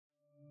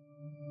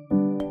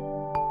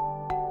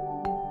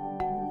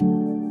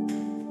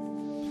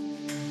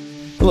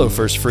Hello,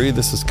 First Free.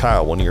 This is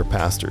Kyle, one of your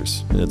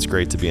pastors, and it's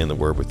great to be in the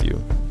Word with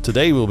you.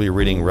 Today we'll be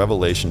reading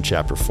Revelation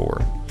chapter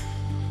 4.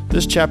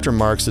 This chapter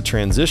marks the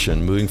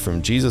transition moving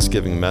from Jesus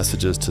giving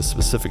messages to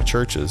specific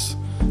churches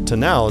to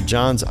now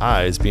John's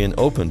eyes being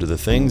open to the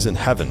things in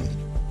heaven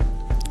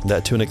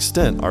that to an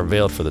extent are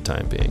veiled for the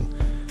time being.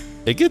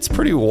 It gets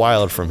pretty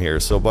wild from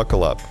here, so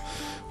buckle up.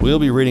 We'll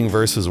be reading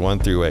verses 1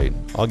 through 8.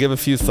 I'll give a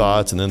few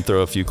thoughts and then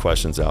throw a few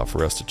questions out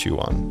for us to chew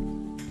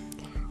on.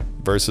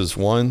 Verses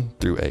 1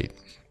 through 8.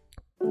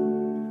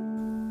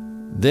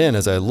 Then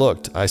as I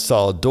looked, I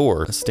saw a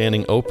door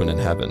standing open in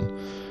heaven,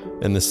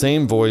 and the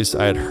same voice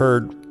I had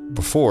heard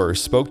before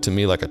spoke to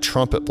me like a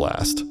trumpet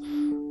blast.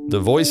 The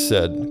voice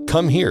said,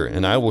 "Come here,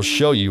 and I will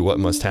show you what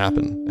must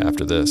happen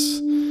after this."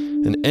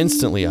 And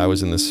instantly I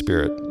was in the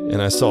Spirit,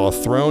 and I saw a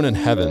throne in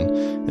heaven,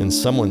 and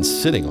someone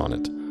sitting on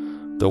it.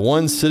 The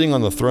one sitting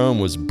on the throne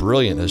was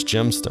brilliant as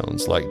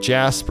gemstones, like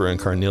jasper and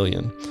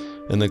carnelian,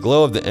 and the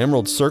glow of the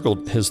emerald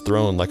circled his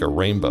throne like a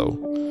rainbow.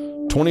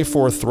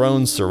 24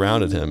 thrones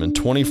surrounded him, and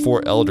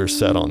 24 elders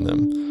sat on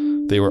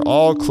them. They were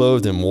all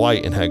clothed in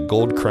white and had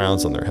gold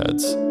crowns on their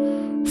heads.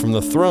 From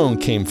the throne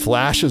came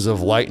flashes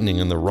of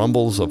lightning and the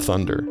rumbles of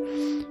thunder.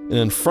 And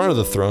in front of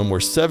the throne were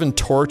 7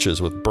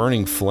 torches with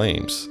burning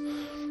flames.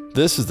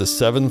 This is the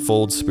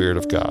sevenfold Spirit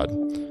of God.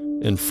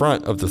 In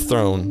front of the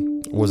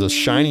throne was a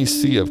shiny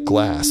sea of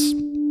glass,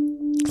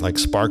 like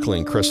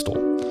sparkling crystal.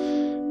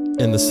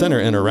 In the center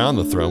and around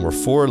the throne were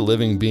 4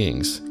 living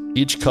beings,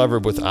 each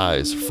covered with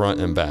eyes, front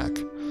and back.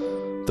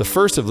 The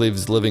first of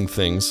these living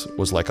things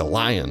was like a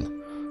lion,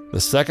 the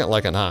second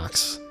like an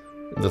ox,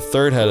 the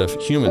third had a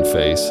human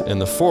face,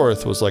 and the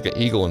fourth was like an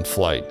eagle in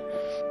flight.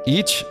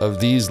 Each of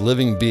these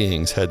living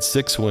beings had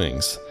 6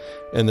 wings,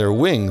 and their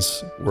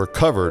wings were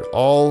covered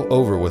all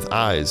over with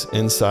eyes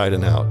inside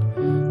and out.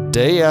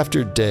 Day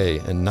after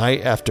day and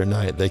night after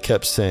night they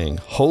kept saying,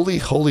 "Holy,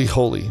 holy,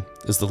 holy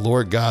is the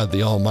Lord God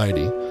the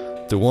Almighty,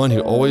 the one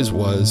who always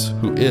was,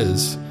 who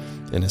is,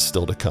 and is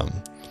still to come."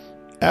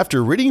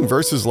 After reading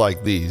verses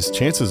like these,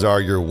 chances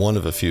are you're one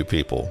of a few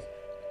people.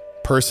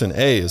 Person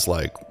A is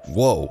like,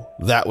 "Whoa,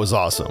 that was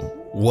awesome.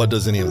 What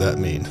does any of that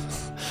mean?"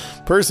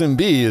 Person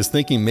B is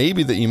thinking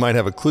maybe that you might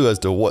have a clue as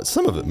to what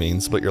some of it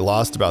means, but you're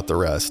lost about the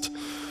rest.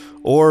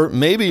 Or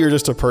maybe you're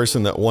just a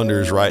person that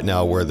wonders right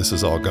now where this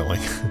is all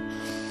going.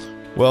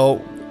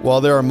 Well,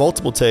 while there are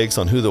multiple takes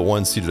on who the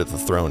one seated at the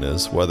throne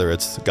is, whether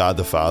it's God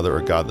the Father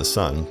or God the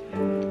Son,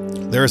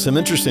 there are some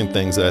interesting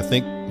things that I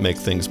think make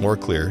things more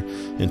clear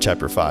in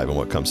chapter 5 and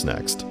what comes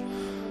next.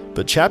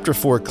 But chapter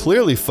 4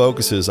 clearly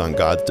focuses on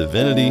God's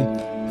divinity,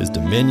 his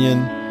dominion,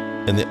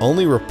 and the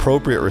only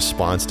appropriate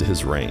response to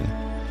his reign.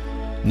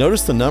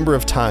 Notice the number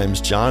of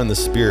times John in the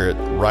Spirit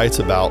writes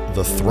about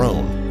the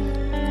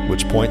throne,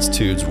 which points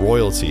to its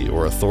royalty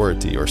or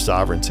authority or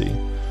sovereignty.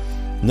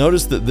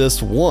 Notice that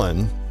this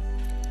one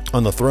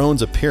on the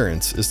throne's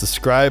appearance is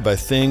described by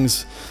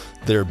things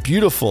that are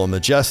beautiful and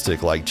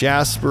majestic, like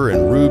jasper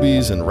and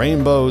rubies and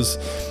rainbows,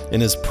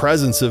 and his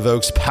presence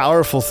evokes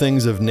powerful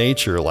things of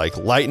nature like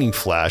lightning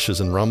flashes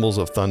and rumbles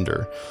of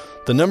thunder.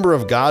 The number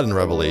of God in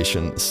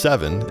Revelation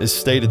 7 is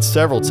stated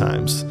several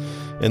times,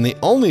 and the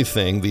only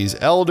thing these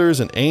elders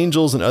and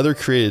angels and other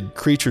created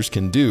creatures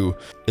can do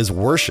is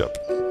worship,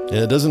 and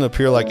it doesn't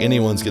appear like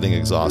anyone's getting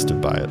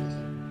exhausted by it.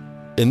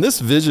 In this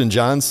vision,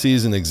 John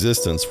sees an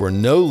existence where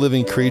no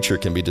living creature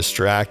can be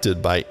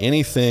distracted by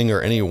anything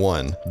or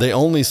anyone. They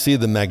only see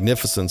the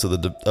magnificence of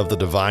the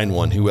Divine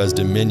One who has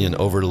dominion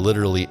over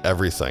literally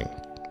everything.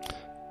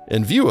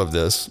 In view of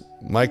this,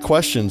 my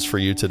questions for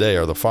you today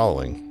are the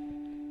following.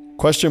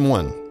 Question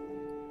 1.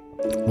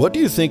 What do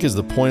you think is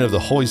the point of the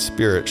Holy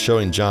Spirit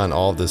showing John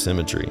all of this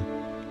imagery?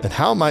 And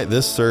how might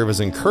this serve as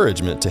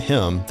encouragement to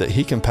him that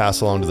he can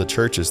pass along to the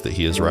churches that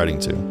he is writing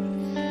to?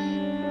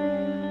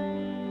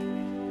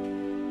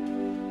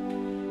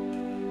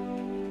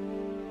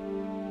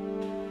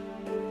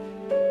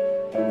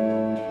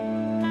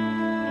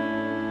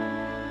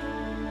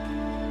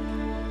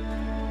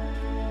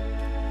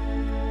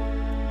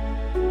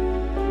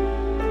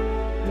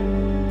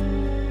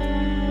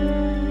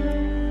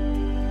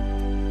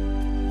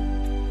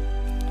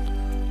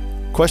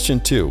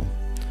 Question 2.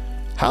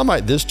 How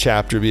might this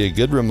chapter be a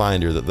good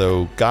reminder that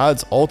though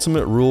God's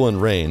ultimate rule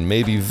and reign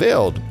may be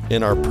veiled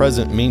in our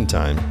present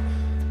meantime,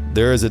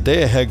 there is a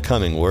day ahead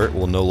coming where it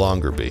will no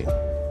longer be?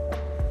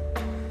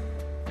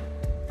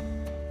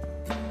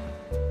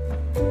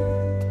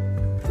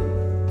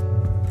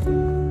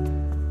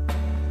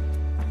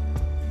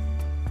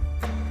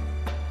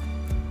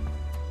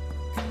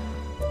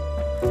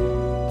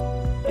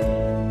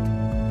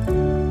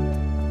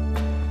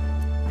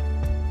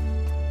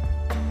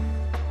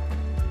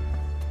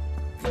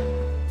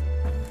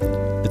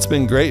 It's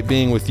been great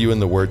being with you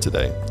in the Word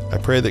today. I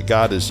pray that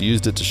God has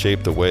used it to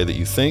shape the way that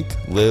you think,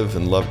 live,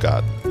 and love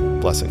God.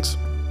 Blessings.